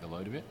kind of take the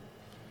load a bit.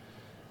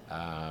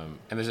 And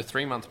there's a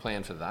 3-month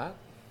plan for that,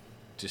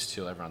 just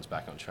till everyone's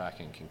back on track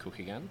and can cook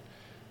again.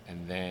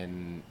 And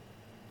then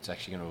it's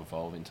actually going to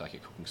evolve into like a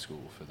cooking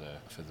school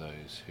for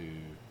those who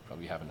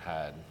probably haven't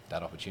had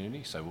that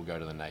opportunity. So we'll go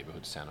to the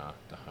neighbourhood centre,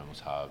 the homeless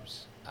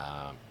hubs,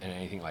 and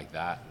anything like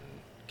that,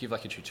 and give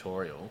like a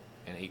tutorial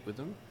and eat with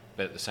them.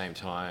 But at the same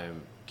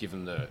time, give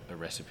them a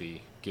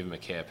recipe, give them a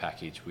care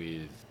package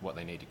with what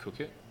they need to cook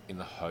it, in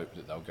the hope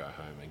that they'll go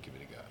home and give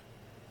it a go.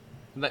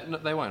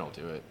 And they won't all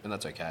do it, and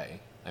that's okay.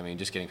 I mean,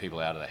 just getting people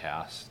out of the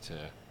house to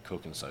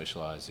cook and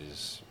socialise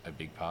is a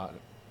big part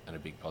and a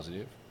big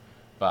positive.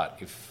 But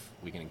if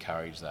we can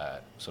encourage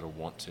that sort of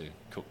want to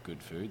cook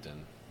good food,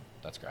 then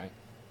that's great.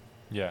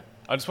 Yeah.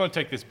 I just want to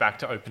take this back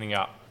to opening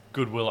up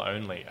Goodwill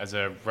Only as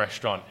a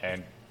restaurant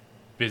and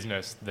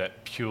business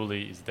that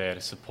purely is there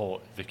to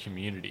support the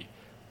community.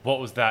 What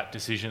was that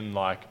decision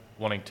like,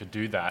 wanting to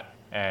do that,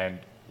 and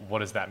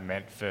what has that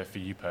meant for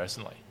you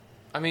personally?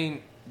 I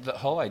mean, the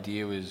whole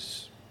idea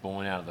was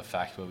born out of the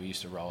fact where we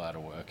used to roll out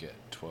of work at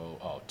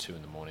 2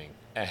 in the morning,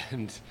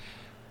 and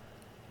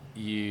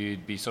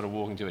you'd be sort of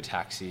walking to a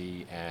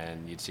taxi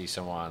and you'd see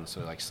someone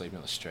sort of like sleeping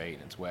on the street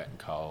and it's wet and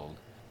cold,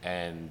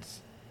 and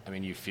I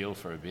mean, you feel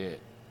for a bit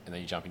and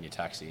then you jump in your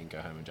taxi and go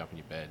home and jump in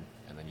your bed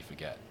and then you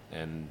forget.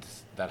 And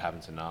that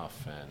happens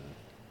enough, and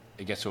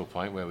it gets to a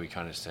point where we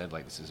kind of said,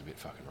 like, this is a bit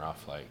fucking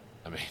rough. Like,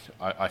 I mean,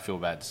 I feel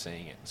bad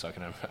seeing it, so I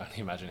can only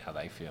imagine how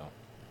they feel.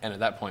 And at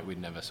that point,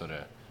 we'd never sort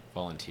of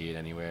volunteered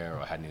anywhere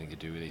or had anything to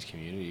do with these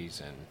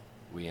communities, and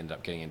we ended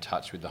up getting in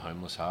touch with the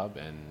Homeless Hub,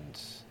 and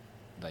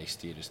they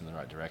steered us in the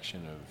right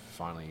direction of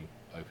finally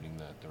opening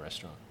the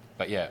restaurant.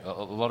 But yeah, a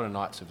lot of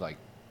nights of like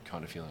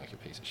kind of feeling like a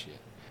piece of shit.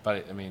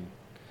 But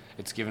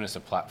it's given us a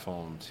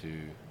platform to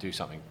do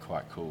something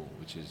quite cool,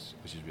 which is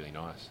really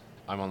nice.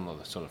 I'm on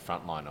the sort of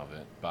front line of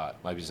it, but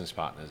my business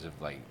partners have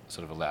like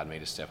sort of allowed me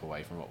to step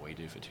away from what we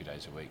do for 2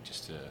 days a week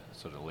just to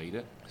sort of lead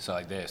it. So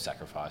like their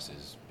sacrifice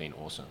has been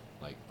awesome.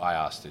 Like I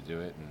asked to do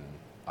it and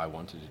I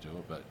wanted to do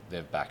it, but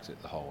they've backed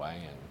it the whole way.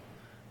 And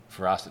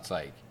for us, it's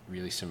like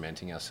really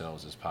cementing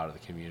ourselves as part of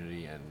the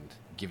community and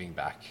giving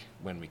back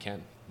when we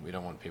can. We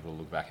don't want people to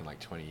look back in like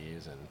 20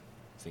 years and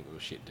think we were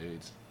shit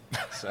dudes.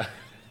 So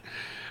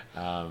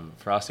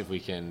For us, if we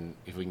can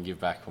give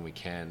back when we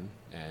can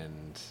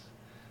and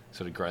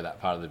sort of grow that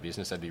part of the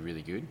business, that'd be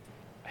really good.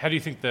 How do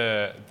you think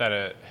that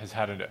it has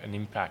had an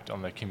impact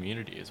on the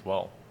community as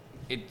well?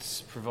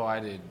 It's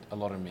provided a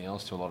lot of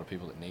meals to a lot of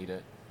people that need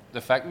it.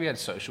 The fact that we had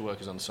social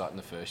workers on site in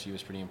the first year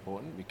was pretty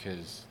important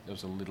because there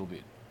was a little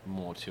bit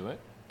more to it.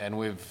 And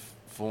we've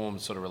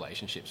formed sort of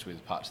relationships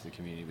with parts of the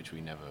community which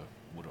we never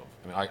would have.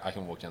 I mean, I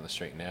can walk down the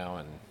street now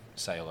and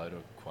say hello to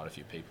quite a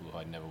few people who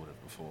I never would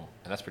have before.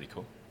 And that's pretty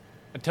cool.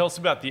 And tell us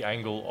about the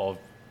angle of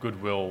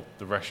Goodwill,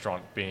 the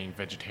restaurant, being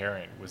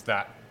vegetarian. Was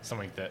that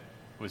something that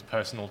was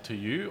personal to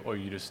you, or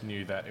you just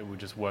knew that it would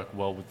just work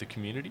well with the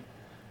community?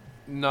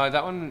 No,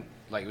 that one,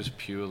 like, it was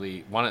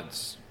purely, one,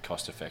 it's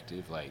cost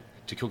effective. Like,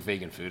 to cook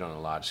vegan food on a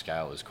large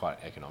scale is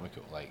quite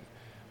economical. Like,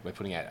 we're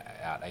putting out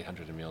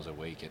 800 meals a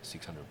week at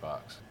 $600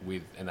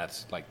 and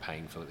that's like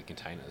paying for the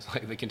containers.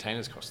 Like, the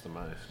containers cost the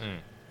most.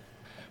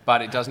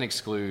 But it doesn't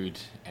exclude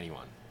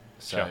anyone.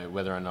 So Sure.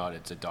 whether or not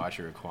it's a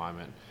dietary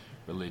requirement,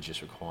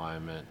 religious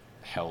requirement,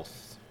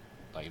 health,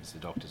 like if it's the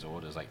doctor's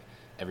orders, like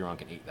everyone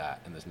can eat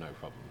that and there's no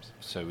problems.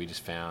 So we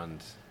just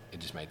found it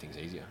just made things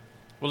easier.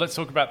 Well, let's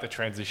talk about the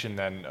transition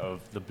then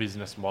of the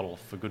business model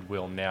for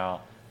Goodwill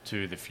now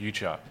to the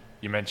future.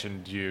 You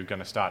mentioned you're going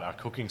to start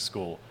a cooking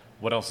school.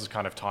 What else is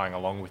kind of tying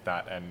along with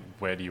that, and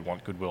where do you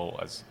want Goodwill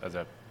as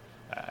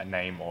a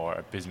name or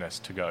a business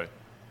to go?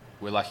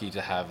 We're lucky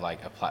to have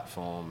like a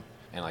platform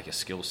and like a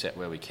skill set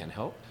where we can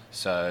help.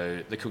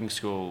 So the cooking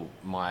school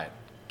might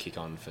kick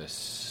on for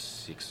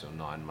 6 or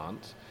 9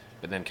 months,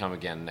 but then come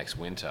again next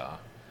winter,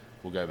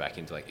 we'll go back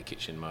into like a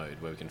kitchen mode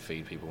where we can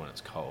feed people when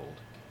it's cold,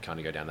 kind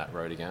of go down that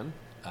road again.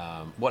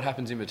 What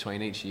happens in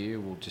between each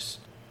year,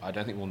 I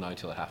don't think we'll know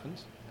till it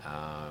happens.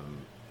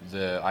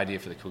 The idea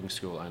for the cooking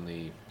school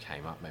only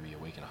came up maybe a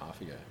week and a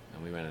half ago,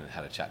 and we went and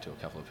had a chat to a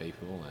couple of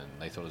people, and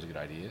they thought it was a good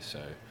idea.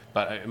 So,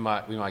 but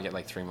we might get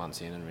like 3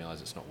 months in and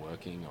realise it's not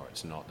working, or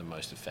it's not the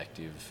most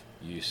effective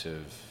use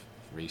of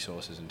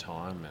resources and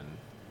time, and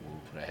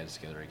we'll put our heads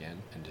together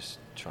again and just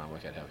try and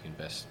work out how we can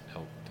best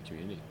help the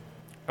community.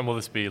 And will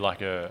this be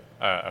like a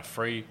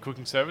free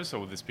cooking service, or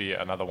will this be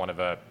another one of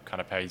a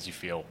kind of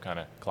pay-as-you-feel kind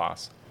of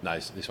class? No,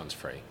 this one's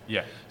free.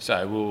 Yeah.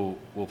 So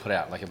we'll put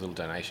out like a little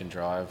donation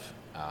drive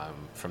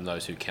from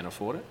those who can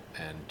afford it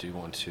and do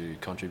want to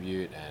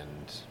contribute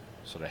and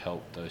sort of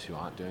help those who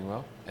aren't doing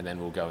well. And then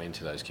we'll go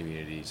into those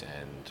communities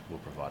and we'll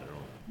provide it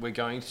all. We're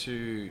going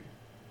to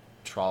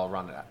trial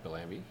run it at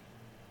Bellambi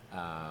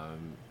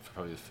for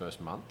probably the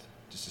first month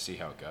just to see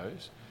how it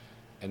goes.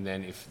 And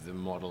then if the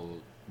model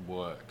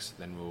works,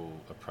 then we'll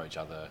approach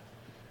other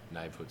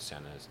neighbourhood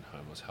centres and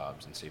homeless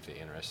hubs and see if they're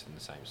interested in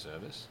the same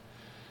service.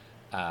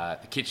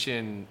 The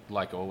kitchen,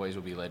 like always,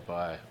 will be led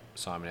by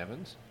Simon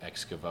Evans,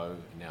 ex-Gavo,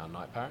 now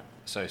Night Parrot.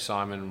 So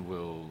Simon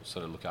will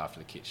sort of look after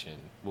the kitchen.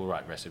 We'll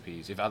write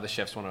recipes. If other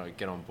chefs want to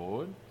get on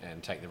board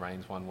and take the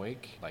reins one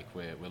week, like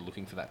we're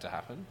looking for that to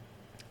happen.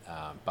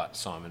 But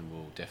Simon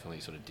will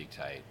definitely sort of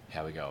dictate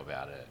how we go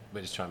about it.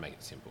 We're just trying to make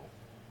it simple.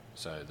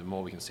 So the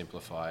more we can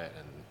simplify it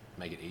and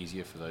make it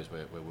easier for those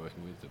we're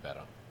working with, the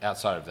better.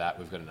 Outside of that,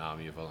 we've got an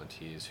army of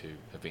volunteers who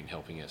have been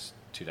helping us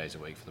 2 days a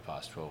week for the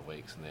past 12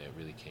 weeks, and they're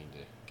really keen to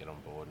get on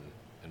board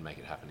and make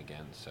it happen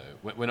again. So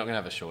we're not going to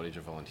have a shortage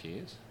of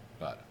volunteers,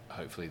 but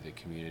hopefully the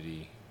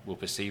community will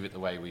perceive it the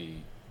way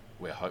we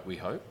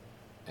hope,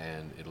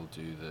 and it'll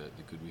do the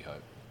good we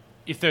hope.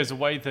 If there's a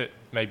way that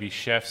maybe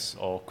chefs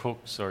or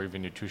cooks or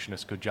even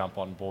nutritionists could jump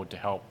on board to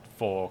help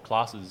for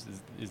classes,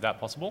 is that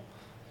possible?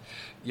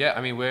 Yeah,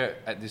 I mean, we're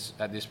at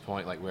this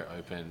point, like, we're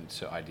open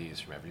to ideas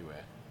from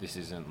everywhere. This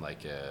isn't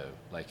like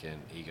an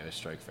ego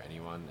stroke for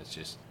anyone. It's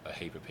just a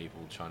heap of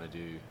people trying to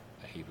do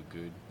a heap of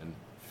good and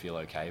feel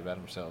okay about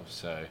themselves.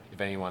 So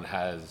if anyone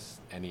has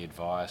any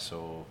advice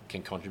or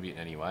can contribute in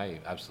any way,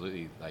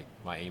 absolutely. Like,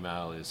 my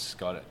email is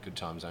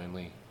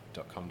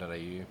scott@goodtimesonly.com.au.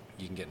 You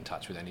can get in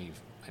touch with any of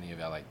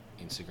our like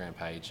Instagram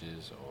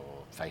pages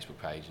or Facebook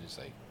pages.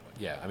 Like,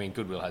 yeah, I mean,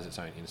 Goodwill has its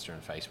own Insta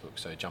and Facebook,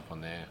 so jump on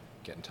there,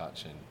 get in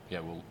touch, and yeah,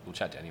 we'll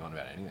chat to anyone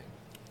about anything.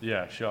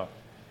 Yeah, sure.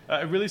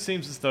 It really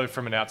seems as though,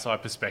 from an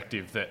outside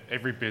perspective, that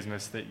every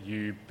business that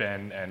you,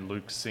 Ben, and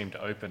Luke seem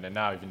to open, and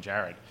now even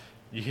Jared,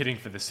 you're hitting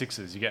for the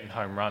sixes, you're getting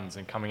home runs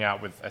and coming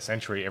out with a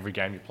century every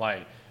game you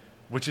play,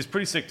 which is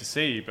pretty sick to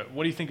see. But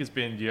what do you think has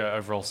been your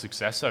overall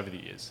success over the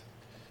years?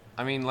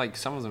 I mean, like,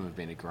 some of them have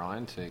been a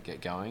grind to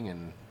get going,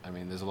 and I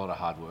mean, there's a lot of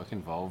hard work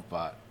involved,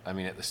 but I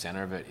mean, at the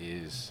center of it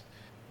is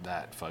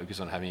that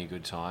focus on having a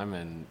good time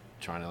and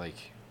trying to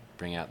like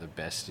bring out the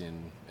best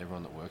in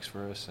everyone that works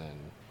for us.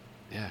 And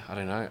yeah, I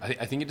don't know.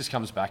 I think it just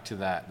comes back to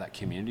that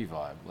community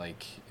vibe.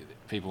 Like,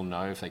 people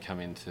know if they come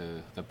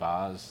into the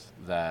bars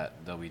that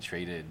they'll be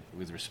treated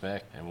with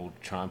respect, and we'll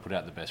try and put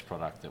out the best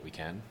product that we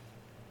can.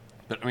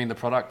 But I mean, the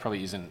product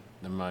probably isn't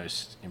the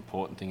most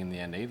important thing in the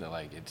end either.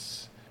 Like,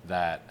 it's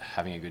that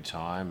having a good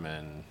time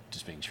and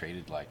just being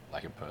treated like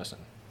a person.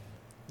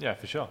 Yeah,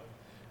 for sure.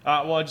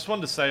 Well, I just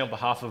wanted to say on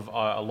behalf of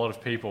a lot of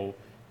people,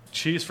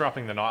 cheers for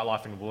upping the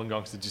nightlife in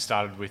Wollongong, that just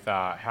started with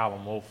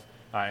Howlin' Wolf.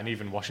 and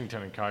even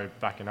Washington and Co.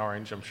 back in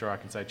Orange. I'm sure I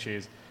can say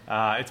cheers.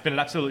 It's been an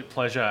absolute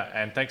pleasure,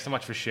 and thanks so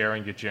much for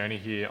sharing your journey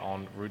here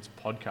on Roots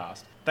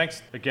Podcast.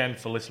 Thanks again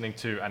for listening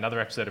to another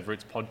episode of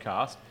Roots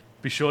Podcast.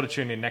 Be sure to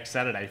tune in next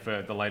Saturday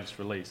for the latest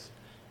release.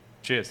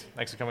 Cheers.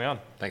 Thanks for coming on.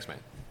 Thanks, mate.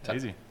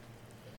 Easy.